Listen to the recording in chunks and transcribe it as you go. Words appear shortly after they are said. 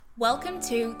Welcome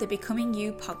to the Becoming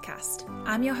You podcast.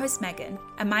 I'm your host, Megan,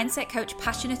 a mindset coach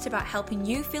passionate about helping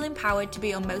you feel empowered to be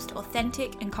your most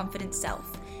authentic and confident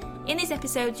self. In these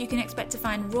episodes, you can expect to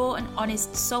find raw and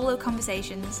honest solo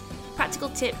conversations, practical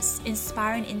tips,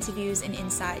 inspiring interviews, and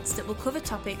insights that will cover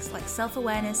topics like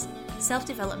self-awareness,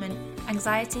 self-development,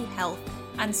 anxiety, health,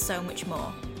 and so much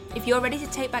more. If you're ready to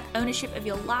take back ownership of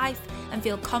your life and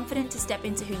feel confident to step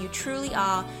into who you truly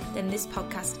are, then this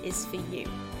podcast is for you.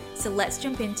 So let's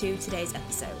jump into today's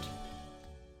episode.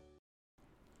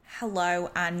 Hello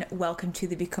and welcome to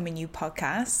the Becoming You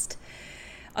podcast.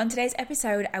 On today's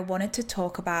episode, I wanted to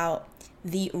talk about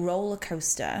the roller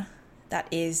coaster that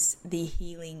is the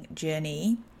healing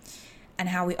journey and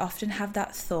how we often have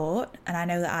that thought, and I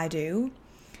know that I do,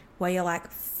 where you're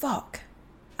like, fuck,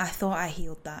 I thought I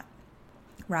healed that,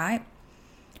 right?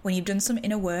 When you've done some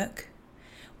inner work,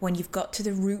 when you've got to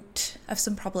the root of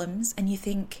some problems and you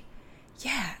think,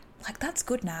 yeah, like that's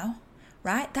good now,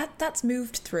 right? That's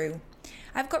moved through.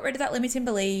 I've got rid of that limiting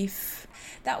belief.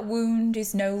 That wound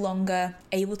is no longer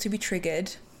able to be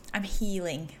triggered. I'm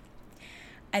healing.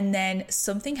 And then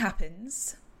something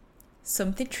happens,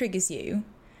 something triggers you,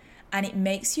 and it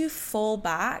makes you fall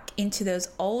back into those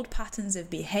old patterns of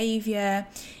behavior.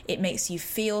 It makes you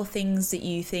feel things that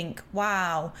you think,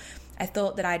 wow, I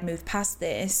thought that I'd moved past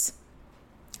this.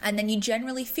 And then you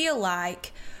generally feel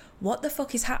like, what the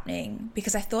fuck is happening?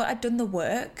 Because I thought I'd done the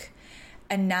work,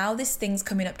 and now this thing's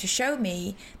coming up to show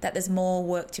me that there's more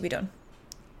work to be done.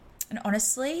 And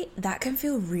honestly, that can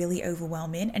feel really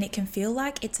overwhelming, and it can feel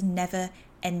like it's a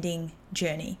never-ending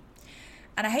journey.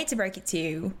 And I hate to break it to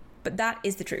you, but that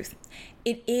is the truth.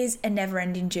 It is a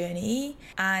never-ending journey,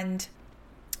 and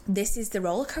this is the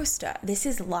roller coaster. This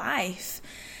is life.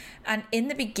 And in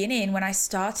the beginning, when I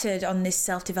started on this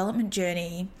self-development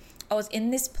journey, I was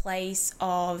in this place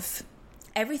of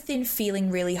everything feeling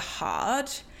really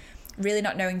hard, really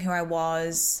not knowing who I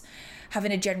was,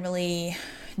 having a generally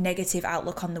negative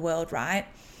outlook on the world, right?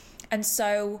 And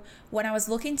so when I was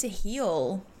looking to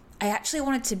heal, I actually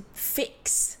wanted to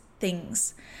fix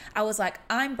things. I was like,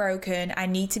 I'm broken, I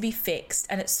need to be fixed,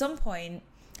 and at some point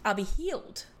I'll be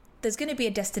healed. There's going to be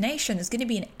a destination, there's going to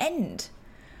be an end.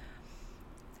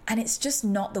 And it's just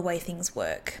not the way things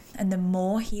work. And the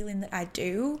more healing that I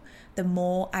do, the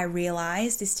more I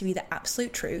realize this to be the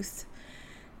absolute truth,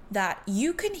 that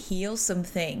you can heal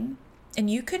something and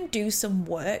you can do some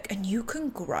work and you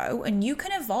can grow and you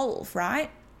can evolve,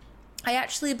 right? I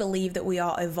actually believe that we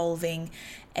are evolving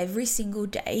every single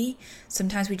day.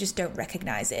 Sometimes we just don't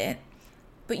recognize it.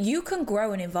 But you can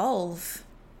grow and evolve,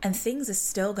 and things are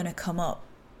still going to come up.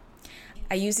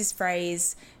 I use this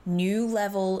phrase, new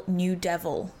level, new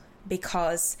devil,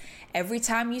 because every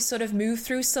time you sort of move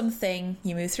through something,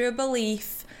 you move through a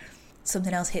belief,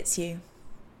 something else hits you.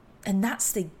 And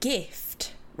that's the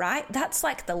gift, right? That's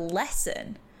like the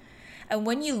lesson. And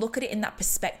when you look at it in that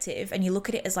perspective and you look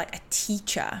at it as like a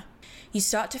teacher, you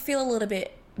start to feel a little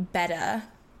bit better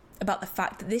about the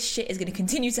fact that this shit is going to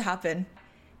continue to happen.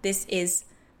 This is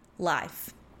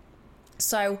life.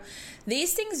 So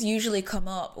these things usually come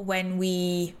up when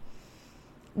we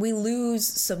lose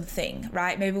something,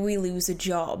 right? Maybe we lose a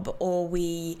job, or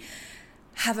we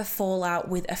have a fallout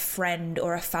with a friend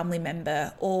or a family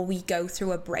member, or we go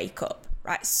through a breakup,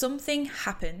 right? Something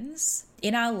happens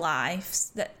in our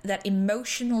lives that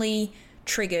emotionally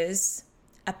triggers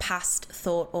a past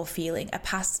thought or feeling, a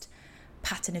past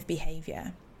pattern of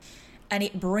behavior. And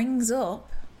it brings up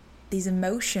these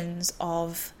emotions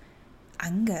of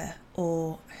anger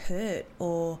or hurt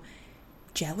or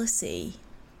jealousy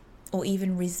or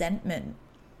even resentment.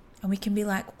 And we can be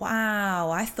like, wow,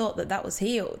 I thought that was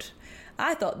healed.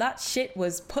 I thought that shit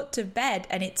was put to bed,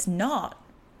 and it's not.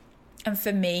 And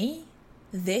for me,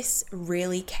 this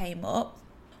really came up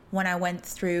when I went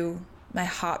through my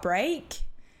heartbreak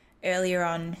earlier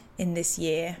on in this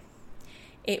year.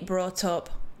 It brought up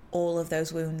all of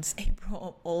those wounds. It brought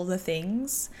up all the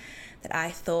things that I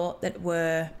thought that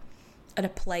were at a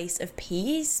place of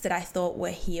peace, that I thought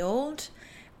were healed,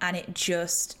 and it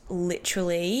just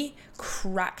literally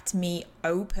cracked me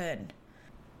open.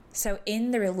 So in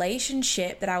the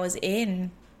relationship that I was in,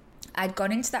 I'd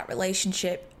gone into that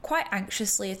relationship quite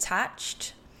anxiously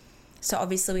attached. So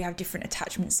obviously we have different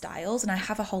attachment styles, and I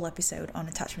have a whole episode on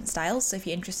attachment styles. So if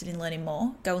you're interested in learning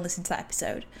more, go and listen to that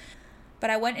episode. But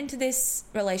I went into this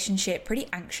relationship pretty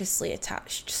anxiously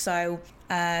attached. So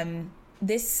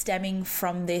this stemming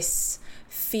from this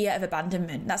fear of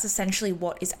abandonment. That's essentially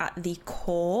what is at the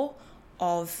core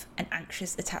of an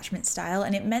anxious attachment style.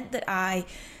 And it meant that I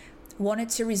wanted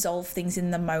to resolve things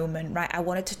in the moment, right? I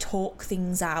wanted to talk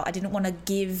things out. I didn't want to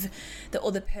give the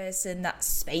other person that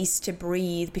space to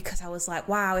breathe, because I was like,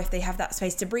 wow, if they have that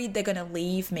space to breathe, they're going to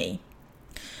leave me.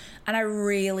 And I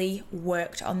really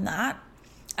worked on that.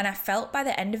 And I felt by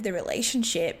the end of the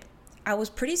relationship, I was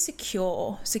pretty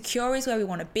secure. Secure is where we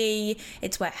want to be.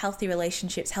 It's where healthy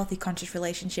relationships, healthy conscious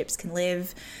relationships can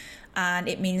live. And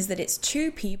it means that it's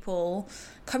two people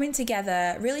coming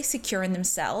together, really secure in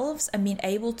themselves and being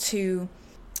able to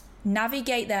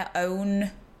navigate their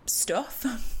own stuff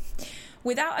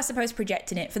without, I suppose,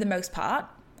 projecting it for the most part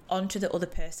onto the other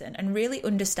person, and really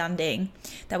understanding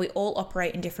that we all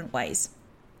operate in different ways.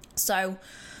 So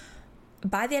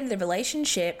by the end of the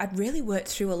relationship, I'd really worked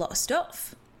through a lot of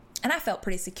stuff and I felt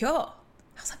pretty secure.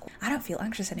 I was like, I don't feel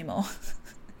anxious anymore,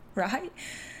 right?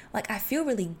 Like, I feel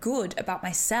really good about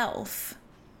myself,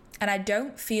 and I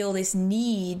don't feel this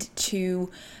need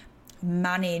to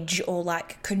manage or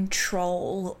like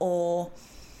control, or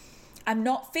I'm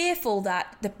not fearful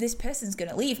that this person's going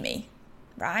to leave me,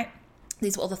 right?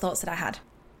 These were all the thoughts that I had.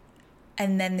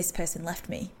 And then this person left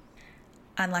me.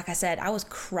 And like I said, I was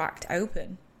cracked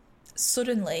open.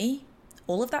 Suddenly,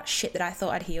 all of that shit that I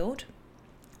thought I'd healed,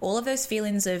 all of those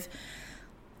feelings of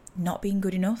not being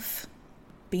good enough,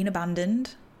 being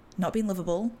abandoned, not being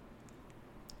lovable,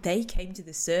 they came to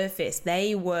the surface.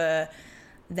 They were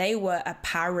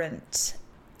apparent.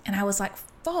 And I was like,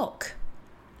 fuck,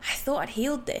 I thought I'd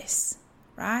healed this,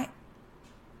 right?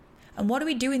 And what do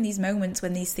we do in these moments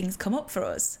when these things come up for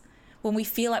us? When we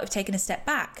feel like we've taken a step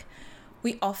back,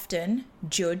 we often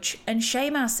judge and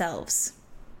shame ourselves.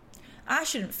 I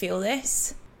shouldn't feel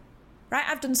this, right?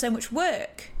 I've done so much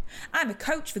work. I'm a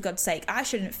coach, for God's sake. I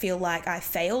shouldn't feel like I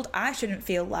failed. I shouldn't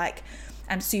feel like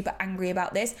I'm super angry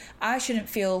about this. I shouldn't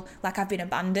feel like I've been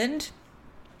abandoned.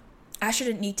 I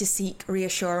shouldn't need to seek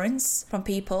reassurance from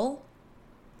people.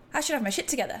 I should have my shit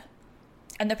together.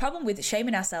 And the problem with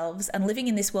shaming ourselves and living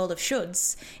in this world of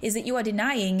shoulds is that you are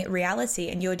denying reality,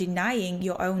 and you're denying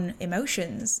your own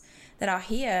emotions that are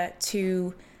here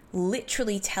to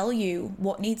literally tell you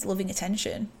what needs loving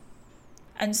attention.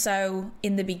 And so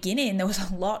in the beginning, there was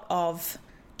a lot of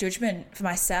judgment for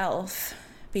myself,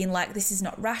 being like, this is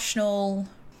not rational,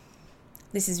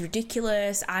 this is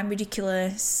ridiculous, I'm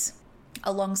ridiculous,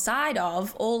 alongside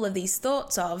of all of these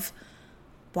thoughts of,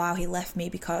 wow, he left me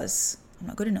because I'm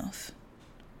not good enough.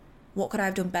 What could I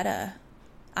have done better?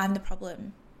 I'm the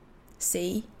problem.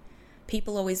 See,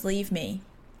 people always leave me.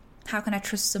 How can I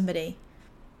trust somebody?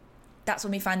 That's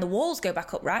when we find the walls go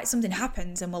back up, right? Something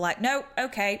happens and we're like, no,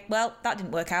 okay, well, that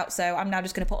didn't work out, so I'm now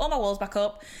just going to put all my walls back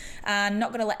up and not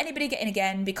going to let anybody get in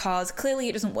again, because clearly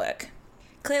it doesn't work.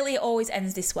 Clearly it always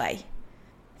ends this way.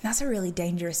 And that's a really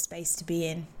dangerous space to be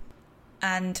in.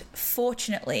 And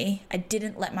fortunately, I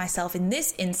didn't let myself in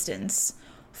this instance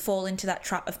fall into that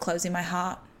trap of closing my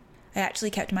heart. I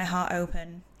actually kept my heart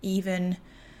open, even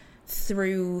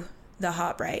through the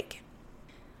heartbreak.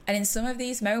 And in some of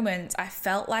these moments, I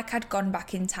felt like I'd gone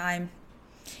back in time.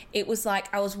 It was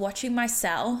like I was watching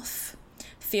myself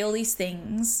feel these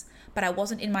things, but I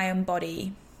wasn't in my own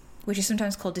body, which is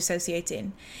sometimes called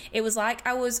dissociating. It was like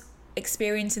I was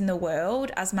experiencing the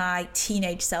world as my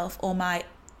teenage self, or my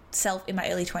self in my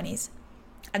early 20s.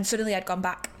 And suddenly I'd gone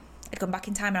back. I'd gone back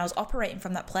in time, and I was operating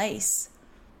from that place.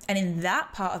 And in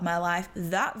that part of my life,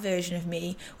 that version of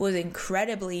me was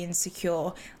incredibly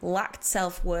insecure, lacked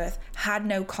self-worth, had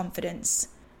no confidence,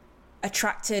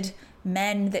 attracted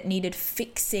men that needed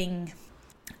fixing.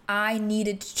 I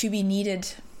needed to be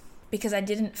needed because I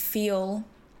didn't feel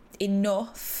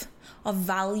enough of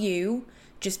value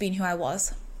just being who I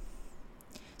was.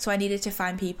 So I needed to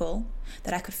find people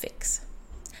that I could fix,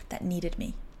 that needed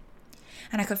me.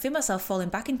 And I could feel myself falling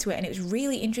back into it. And it was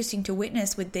really interesting to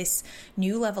witness with this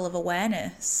new level of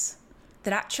awareness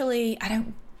that actually I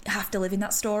don't have to live in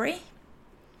that story.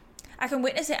 I can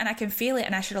witness it and I can feel it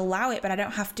and I should allow it, but I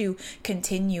don't have to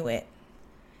continue it.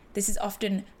 This is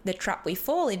often the trap we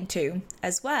fall into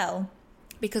as well,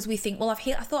 because we think, well, I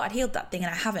thought I'd healed that thing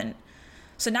and I haven't.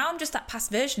 So now I'm just that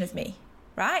past version of me,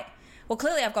 right? Well,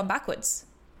 clearly I've gone backwards.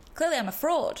 Clearly I'm a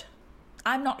fraud.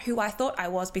 I'm not who I thought I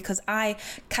was because I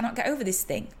cannot get over this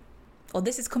thing, or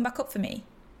this has come back up for me.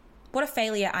 What a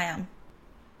failure I am.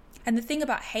 And the thing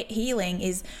about healing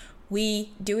is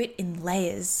we do it in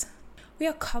layers. We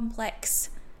are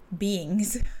complex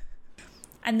beings.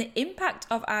 And the impact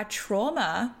of our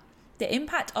trauma, the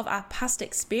impact of our past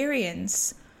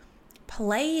experience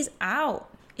plays out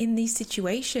in these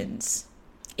situations.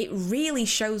 It really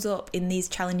shows up in these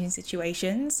challenging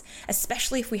situations,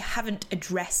 especially if we haven't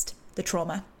addressed the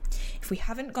trauma. If we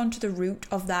haven't gone to the root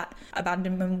of that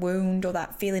abandonment wound or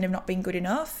that feeling of not being good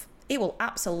enough, It will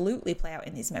absolutely play out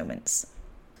in these moments.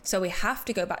 So we have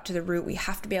to go back to the root. We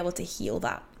have to be able to heal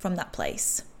that from that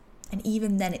place. And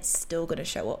even then, it's still going to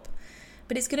show up.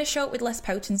 But it's going to show up with less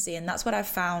potency. And that's what I've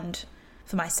found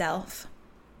for myself.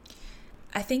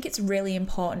 I think it's really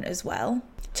important as well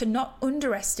to not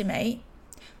underestimate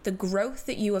the growth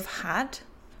that you have had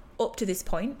up to this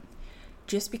point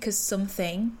just because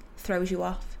something throws you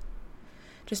off.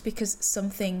 Just because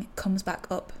something comes back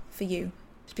up for you.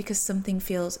 Just because something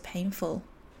feels painful.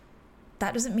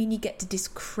 That doesn't mean you get to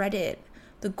discredit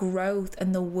the growth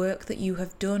and the work that you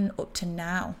have done up to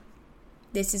now.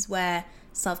 This is where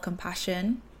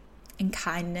self-compassion and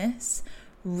kindness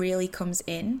really comes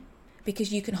in,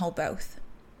 because you can hold both.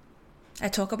 I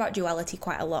talk about duality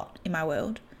quite a lot in my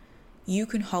world. You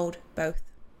can hold both.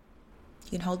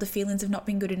 You can hold the feelings of not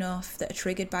being good enough that are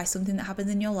triggered by something that happens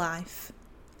in your life.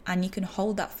 And you can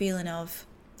hold that feeling of,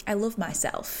 I love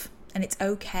myself and it's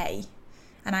okay.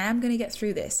 And I am going to get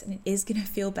through this and it is going to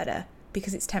feel better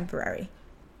because it's temporary,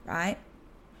 right?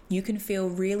 You can feel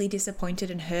really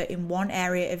disappointed and hurt in one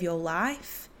area of your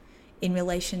life in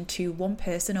relation to one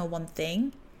person or one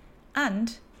thing.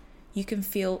 And you can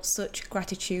feel such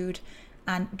gratitude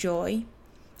and joy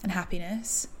and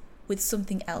happiness with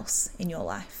something else in your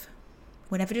life.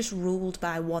 We're never just ruled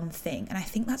by one thing. And I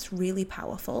think that's really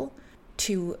powerful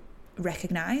to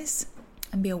recognize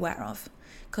and be aware of,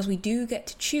 because we do get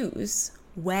to choose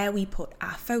where we put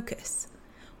our focus,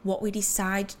 what we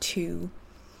decide to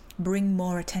bring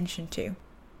more attention to.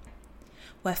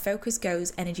 Where focus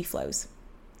goes, energy flows.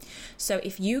 So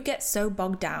if you get so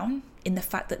bogged down in the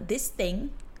fact that this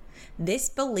thing, this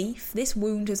belief, this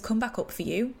wound has come back up for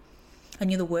you, and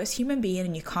you're the worst human being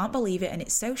and you can't believe it and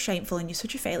it's so shameful and you're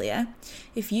such a failure,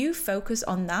 if you focus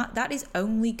on that, that is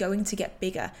only going to get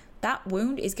bigger. That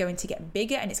wound is going to get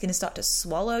bigger and it's going to start to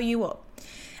swallow you up.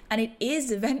 And it is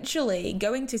eventually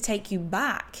going to take you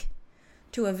back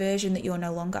to a version that you're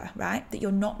no longer, right? That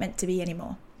you're not meant to be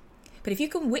anymore. But if you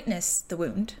can witness the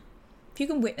wound, if you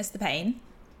can witness the pain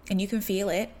and you can feel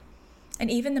it, and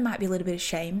even there might be a little bit of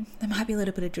shame, there might be a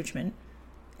little bit of judgment,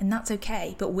 and that's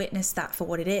okay, but witness that for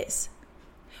what it is.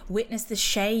 Witness the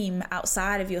shame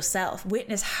outside of yourself.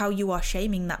 Witness how you are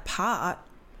shaming that part,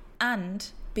 and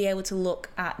be able to look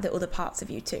at the other parts of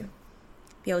you too.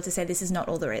 Be able to say, this is not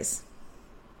all there is.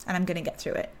 And I'm going to get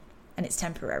through it. And it's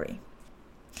temporary.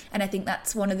 And I think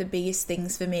that's one of the biggest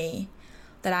things for me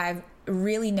that I've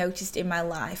really noticed in my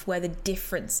life, where the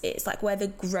difference is, like where the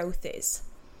growth is.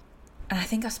 And I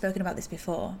think I've spoken about this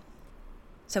before.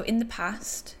 So in the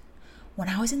past, when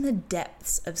I was in the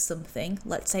depths of something,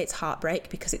 let's say it's heartbreak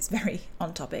because it's very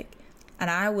on topic, and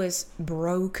I was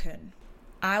broken,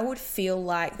 I would feel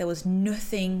like there was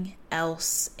nothing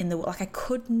else in the world. Like I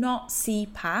could not see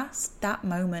past that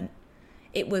moment.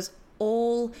 It was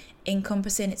all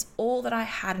encompassing. It's all that I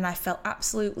had. And I felt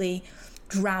absolutely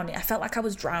drowning. I felt like I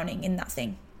was drowning in that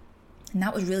thing. And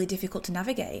that was really difficult to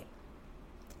navigate.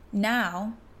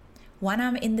 Now, when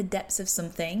I'm in the depths of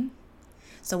something,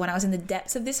 so when I was in the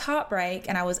depths of this heartbreak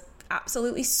and I was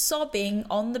absolutely sobbing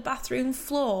on the bathroom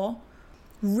floor,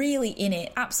 really in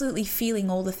it, absolutely feeling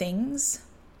all the things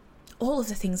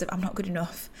of I'm not good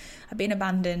enough, I've been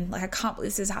abandoned, like I can't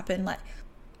believe this has happened. Like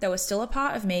there was still a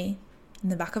part of me in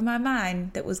the back of my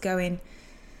mind that was going,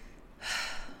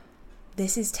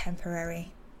 this is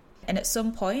temporary. And at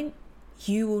some point,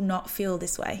 you will not feel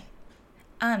this way.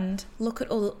 And look at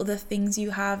all the other things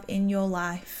you have in your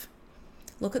life.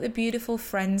 Look at the beautiful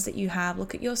friends that you have.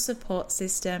 Look at your support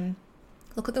system.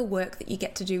 Look at the work that you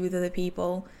get to do with other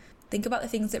people. Think about the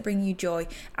things that bring you joy.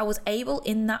 I was able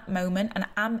in that moment, and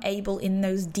am able in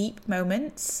those deep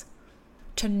moments,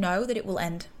 to know that it will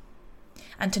end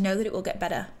and to know that it will get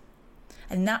better.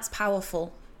 And that's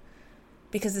powerful,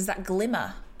 because there's that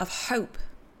glimmer of hope.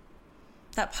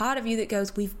 That part of you that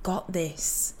goes, we've got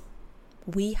this.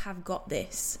 We have got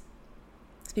this.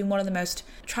 It's been one of the most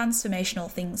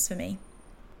transformational things for me.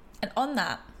 And on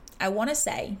that, I want to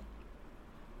say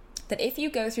that if you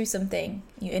go through something,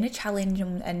 you're in a challenge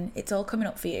and it's all coming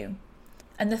up for you,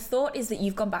 and the thought is that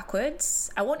you've gone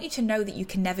backwards, I want you to know that you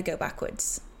can never go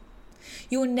backwards.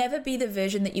 You will never be the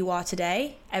version that you are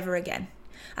today ever again.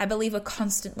 I believe we're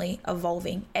constantly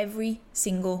evolving every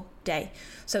single day.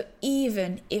 So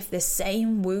even if the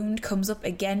same wound comes up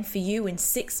again for you in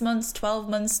 6 months, 12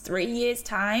 months, 3 years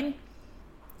time,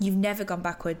 you've never gone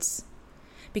backwards,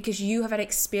 because you have had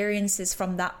experiences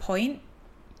from that point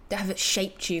that have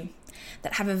shaped you,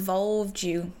 that have evolved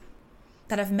you,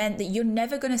 that have meant that you're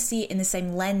never going to see it in the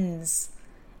same lens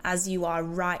as you are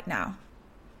right now.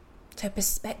 So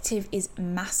perspective is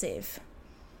massive.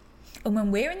 And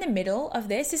when we're in the middle of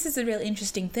this is a really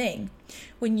interesting thing.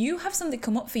 When you have something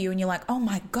come up for you and you're like, oh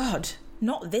my God,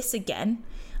 not this again.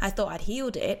 I thought I'd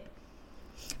healed it.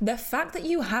 The fact that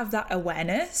you have that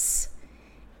awareness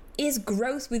is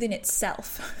growth within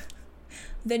itself.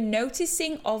 The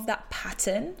noticing of that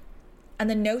pattern and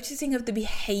the noticing of the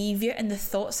behavior and the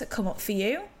thoughts that come up for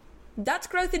you, that's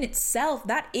growth in itself.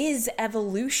 That is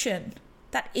evolution.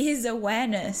 That is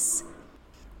awareness.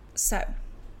 So,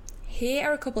 here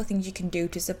are a couple of things you can do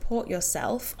to support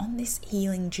yourself on this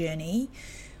healing journey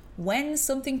when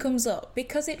something comes up,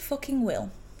 because it fucking will.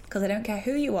 Because I don't care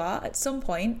who you are, at some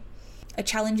point, a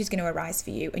challenge is going to arise for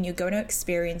you and you're going to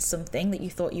experience something that you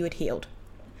thought you had healed.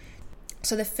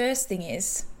 So the first thing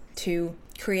is to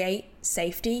create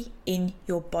safety in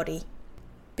your body.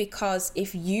 Because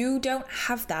if you don't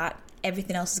have that,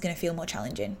 everything else is going to feel more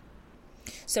challenging.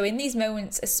 So in these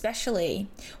moments especially,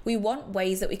 we want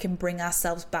ways that we can bring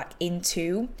ourselves back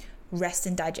into rest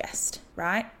and digest,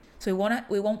 right? So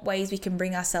we want ways we can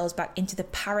bring ourselves back into the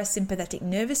parasympathetic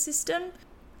nervous system,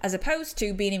 as opposed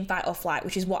to being in fight or flight,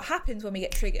 which is what happens when we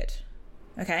get triggered,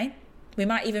 okay? We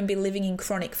might even be living in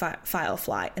chronic fight or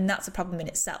flight, and that's a problem in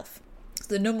itself.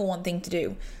 So the number one thing to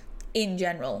do in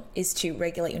general is to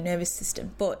regulate your nervous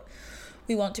system, but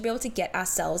we want to be able to get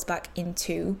ourselves back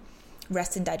into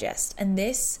rest and digest. And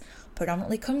this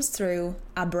predominantly comes through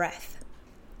our breath.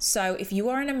 So if you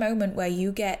are in a moment where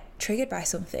you get triggered by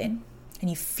something and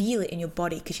you feel it in your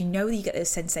body, because you know that you get those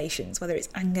sensations, whether it's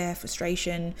anger,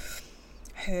 frustration,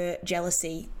 hurt,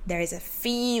 jealousy, there is a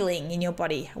feeling in your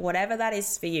body, whatever that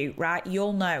is for you, right?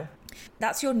 You'll know.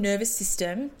 That's your nervous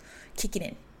system kicking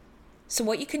in. So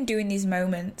what you can do in these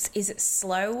moments is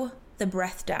slow the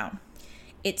breath down.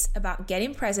 It's about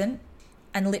getting present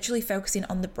and literally focusing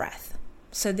on the breath.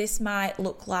 So this might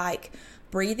look like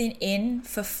breathing in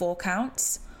for 4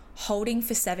 counts, holding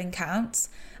for 7 counts,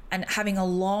 and having a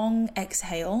long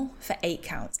exhale for 8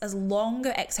 counts. As long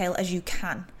an exhale as you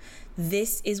can.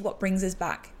 This is what brings us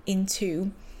back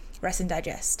into rest and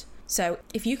digest. So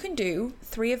if you can do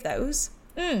 3 of those,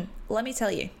 let me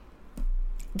tell you,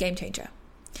 game changer.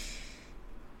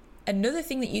 Another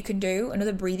thing that you can do,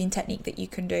 another breathing technique that you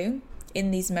can do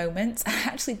in these moments, I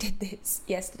actually did this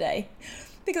yesterday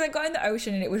because I got in the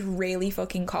ocean and it was really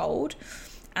fucking cold,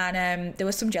 and there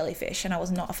was some jellyfish and I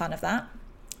was not a fan of that.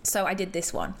 So I did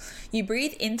this one. You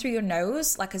breathe in through your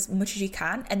nose like as much as you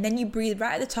can, and then you breathe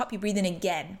right at the top, you breathe in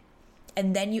again,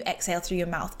 and then you exhale through your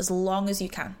mouth as long as you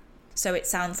can. So it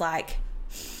sounds like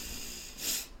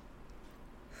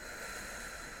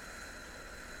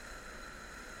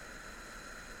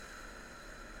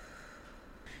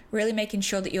really making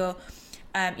sure that your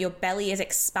belly is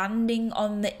expanding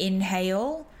on the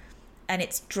inhale and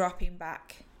it's dropping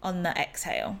back on the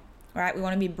exhale, right? We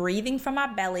want to be breathing from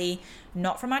our belly,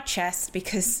 not from our chest,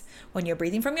 because when you're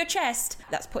breathing from your chest,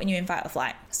 that's putting you in fight or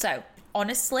flight. So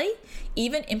honestly,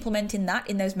 even implementing that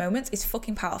in those moments is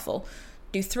fucking powerful.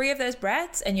 Do 3 of those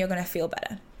breaths and you're going to feel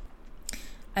better.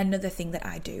 Another thing that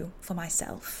I do for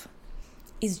myself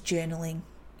is journaling.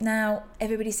 Now,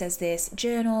 everybody says this,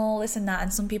 journal, this and that,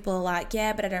 and some people are like,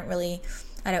 yeah, but I don't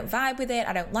vibe with it,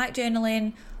 I don't like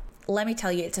journaling. Let me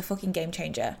tell you, it's a fucking game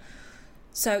changer.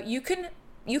 So you can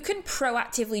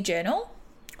proactively journal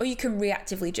or you can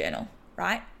reactively journal,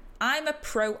 right? I'm a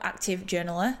proactive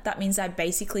journaler. That means I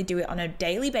basically do it on a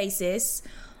daily basis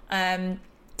to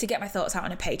get my thoughts out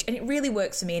on a page. And it really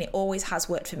works for me, and it always has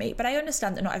worked for me. But I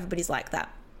understand that not everybody's like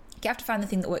that. You have to find the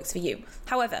thing that works for you.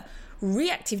 However,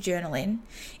 reactive journaling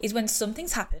is when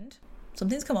something's happened,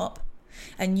 something's come up,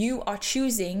 and you are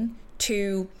choosing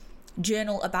to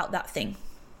journal about that thing,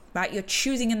 right? You're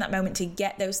choosing in that moment to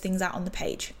get those things out on the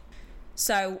page.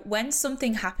 So when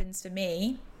something happens for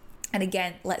me, and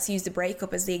again, let's use the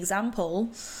breakup as the example,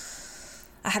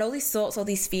 I had all these thoughts, all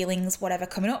these feelings, whatever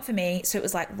coming up for me. So it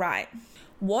was like, right,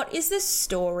 what is the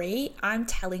story I'm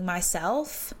telling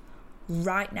myself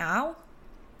right now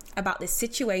about this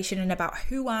situation and about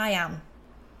who I am?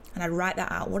 And I'd write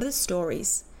that out. What are the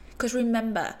stories? Because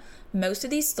remember, most of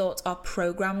these thoughts are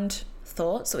programmed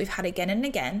thoughts that we've had again and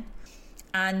again,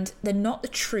 and they're not the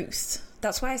truth.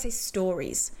 That's why I say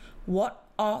stories. What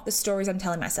are the stories I'm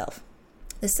telling myself?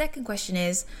 The second question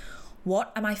is,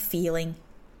 what am I feeling?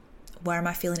 Where am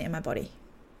I feeling it in my body?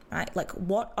 Right? Like,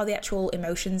 what are the actual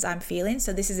emotions I'm feeling?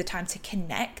 So this is a time to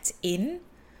connect in,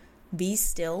 be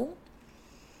still,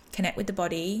 connect with the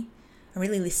body, and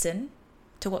really listen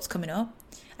to what's coming up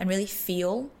and really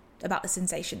feel about the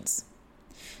sensations.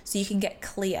 So you can get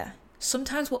clear.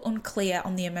 Sometimes we're unclear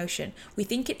on the emotion. We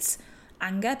think it's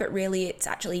anger, but really it's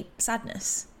actually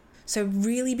sadness. So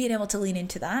really being able to lean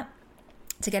into that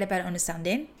to get a better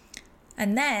understanding.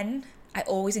 And then I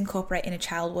always incorporate inner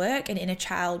child work, and inner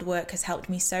child work has helped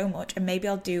me so much. And maybe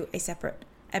I'll do a separate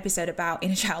episode about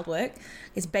inner child work.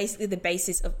 It's basically the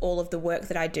basis of all of the work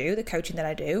that I do, the coaching that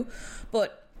I do.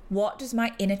 But what does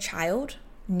my inner child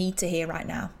need to hear right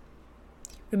now?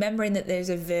 Remembering that there's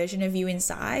a version of you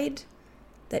inside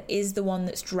that is the one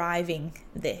that's driving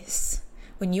this.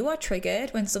 When you are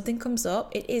triggered, when something comes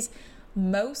up, it is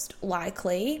most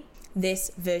likely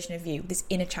this version of you, this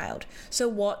inner child. So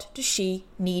what does she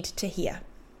need to hear?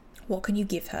 What can you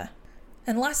give her?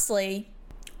 And lastly,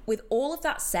 with all of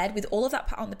that said, with all of that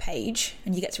put on the page,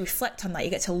 and you get to reflect on that,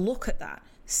 you get to look at that,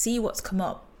 see what's come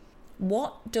up.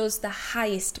 What does the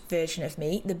highest version of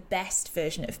me, the best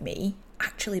version of me,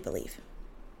 actually believe?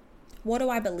 What do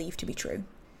I believe to be true?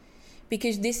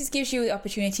 Because gives you the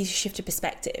opportunity to shift your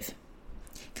perspective.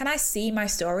 Can I see my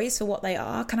stories for what they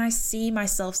are? Can I see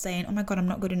myself saying, oh my God, I'm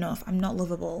not good enough. I'm not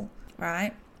lovable,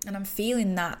 right? And I'm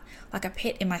feeling that like a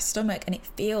pit in my stomach, and it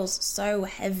feels so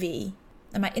heavy.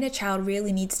 And my inner child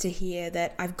really needs to hear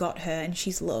that I've got her and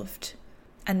she's loved,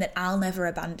 and that I'll never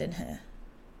abandon her,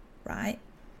 right?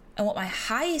 And what my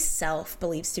highest self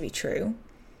believes to be true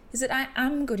is that I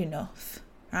am good enough,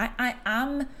 right? I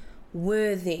am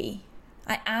worthy.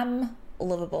 I am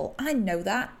lovable. I know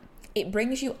that. It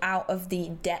brings you out of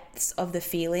the depths of the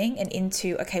feeling and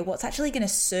into, okay, what's actually going to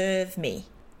serve me,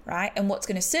 right? And what's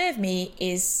going to serve me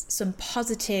is some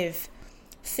positive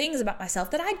things about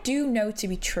myself that I do know to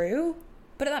be true.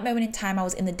 But at that moment in time, I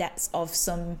was in the depths of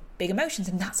some big emotions,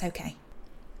 and that's okay.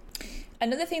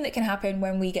 Another thing that can happen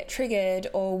when we get triggered,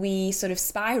 or we sort of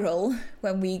spiral,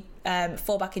 when we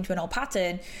fall back into an old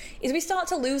pattern, is we start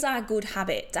to lose our good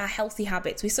habits, our healthy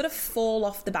habits. We sort of fall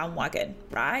off the bandwagon,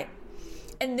 right?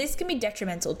 And this can be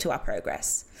detrimental to our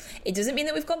progress. It doesn't mean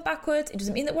that we've gone backwards. It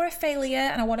doesn't mean that we're a failure.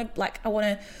 And I want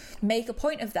to make a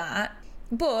point of that.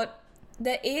 But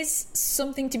there is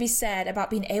something to be said about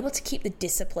being able to keep the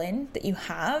discipline that you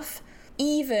have,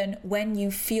 even when you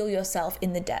feel yourself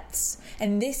in the depths.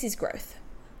 And this is growth.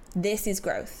 This is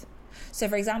growth. So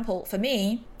for example, for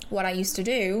me, what I used to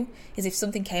do is if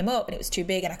something came up and it was too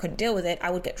big and I couldn't deal with it, I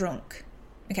would get drunk.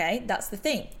 Okay, that's the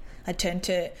thing. I'd turn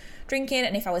to drinking,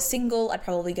 and if I was single, I'd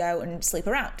probably go and sleep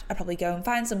around. I'd probably go and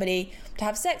find somebody to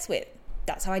have sex with.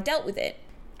 That's how I dealt with it.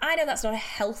 I know that's not a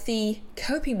healthy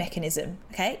coping mechanism,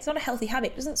 okay? It's not a healthy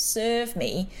habit. It doesn't serve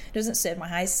me. It doesn't serve my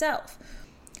highest self.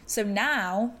 So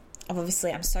now,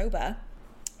 obviously I'm sober,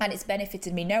 and it's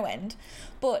benefited me no end.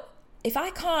 But if I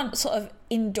can't sort of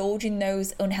indulge in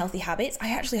those unhealthy habits, I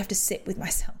actually have to sit with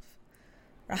myself,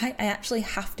 right? I actually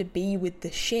have to be with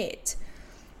the shit,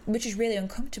 which is really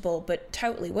uncomfortable, but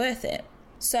totally worth it.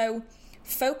 So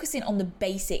focusing on the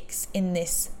basics in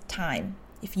this time.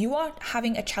 If you are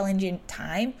having a challenging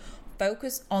time,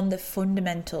 focus on the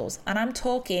fundamentals. And I'm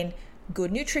talking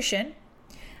good nutrition.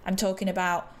 I'm talking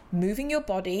about moving your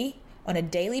body on a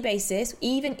daily basis,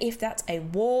 even if that's a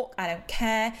walk, I don't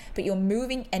care, but you're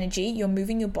moving energy, you're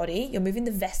moving your body, you're moving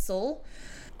the vessel,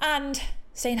 and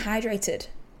staying hydrated,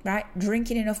 right?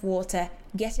 Drinking enough water,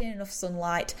 getting enough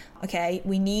sunlight. Okay,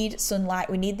 we need sunlight,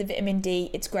 we need the vitamin D,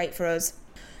 it's great for us.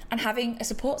 And having a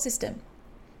support system.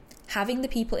 Having the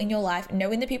people in your life,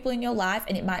 knowing the people in your life,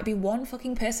 and it might be one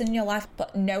fucking person in your life,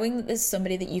 but knowing that there's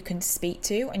somebody that you can speak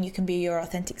to and you can be your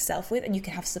authentic self with and you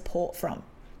can have support from.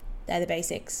 They're the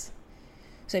basics.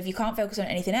 So if you can't focus on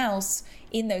anything else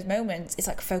in those moments, it's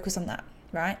like focus on that,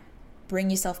 right? Bring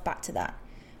yourself back to that.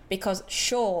 Because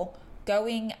sure,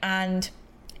 going and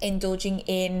indulging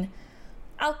in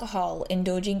alcohol,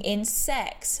 indulging in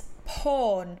sex,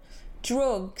 porn,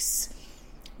 drugs,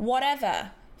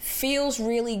 whatever, feels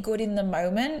really good in the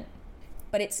moment,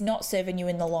 but it's not serving you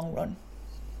in the long run.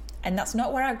 And that's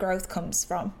not where our growth comes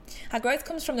from. Our growth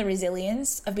comes from the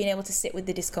resilience of being able to sit with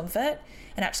the discomfort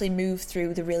and actually move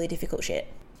through the really difficult shit.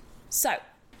 So I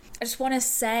just want to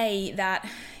say that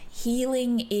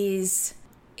healing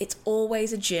it's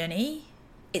always a journey.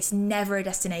 It's never a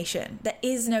destination. There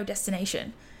is no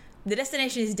destination. The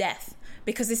destination is death,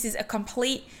 because this is a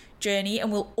complete journey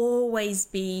and we'll always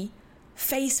be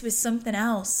faced with something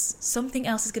else. Something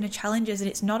else is going to challenge us, and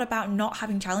it's not about not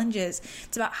having challenges.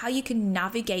 It's about how you can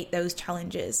navigate those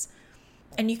challenges.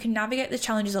 And you can navigate the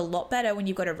challenges a lot better when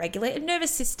you've got a regulated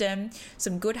nervous system,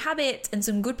 some good habits, and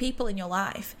some good people in your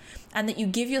life. And that you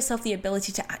give yourself the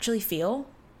ability to actually feel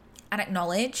and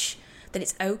acknowledge that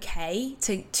it's okay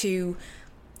to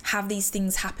have these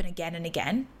things happen again and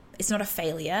again. It's not a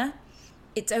failure.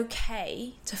 It's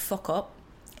okay to fuck up.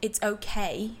 It's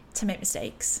okay to make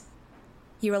mistakes.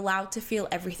 You're allowed to feel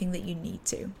everything that you need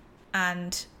to.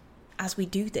 And as we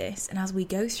do this and as we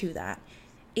go through that,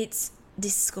 it's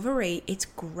discovery, it's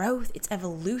growth, it's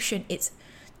evolution, it's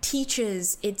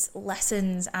teachers, it's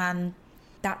lessons, and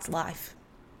that's life.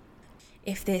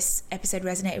 If this episode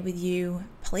resonated with you,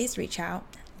 please reach out,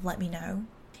 let me know.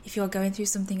 If you're going through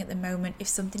something at the moment, if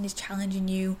something is challenging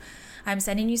you, I'm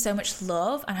sending you so much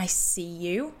love and I see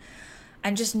you.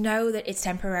 And just know that it's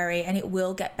temporary and it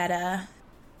will get better.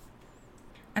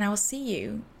 And I will see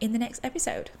you in the next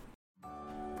episode.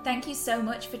 Thank you so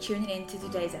much for tuning in to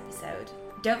today's episode.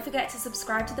 Don't forget to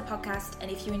subscribe to the podcast,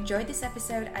 and if you enjoyed this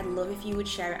episode, I'd love if you would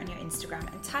share it on your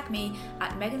Instagram and tag me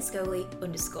at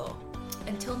 @MeganScoley_.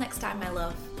 Until next time, my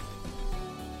love.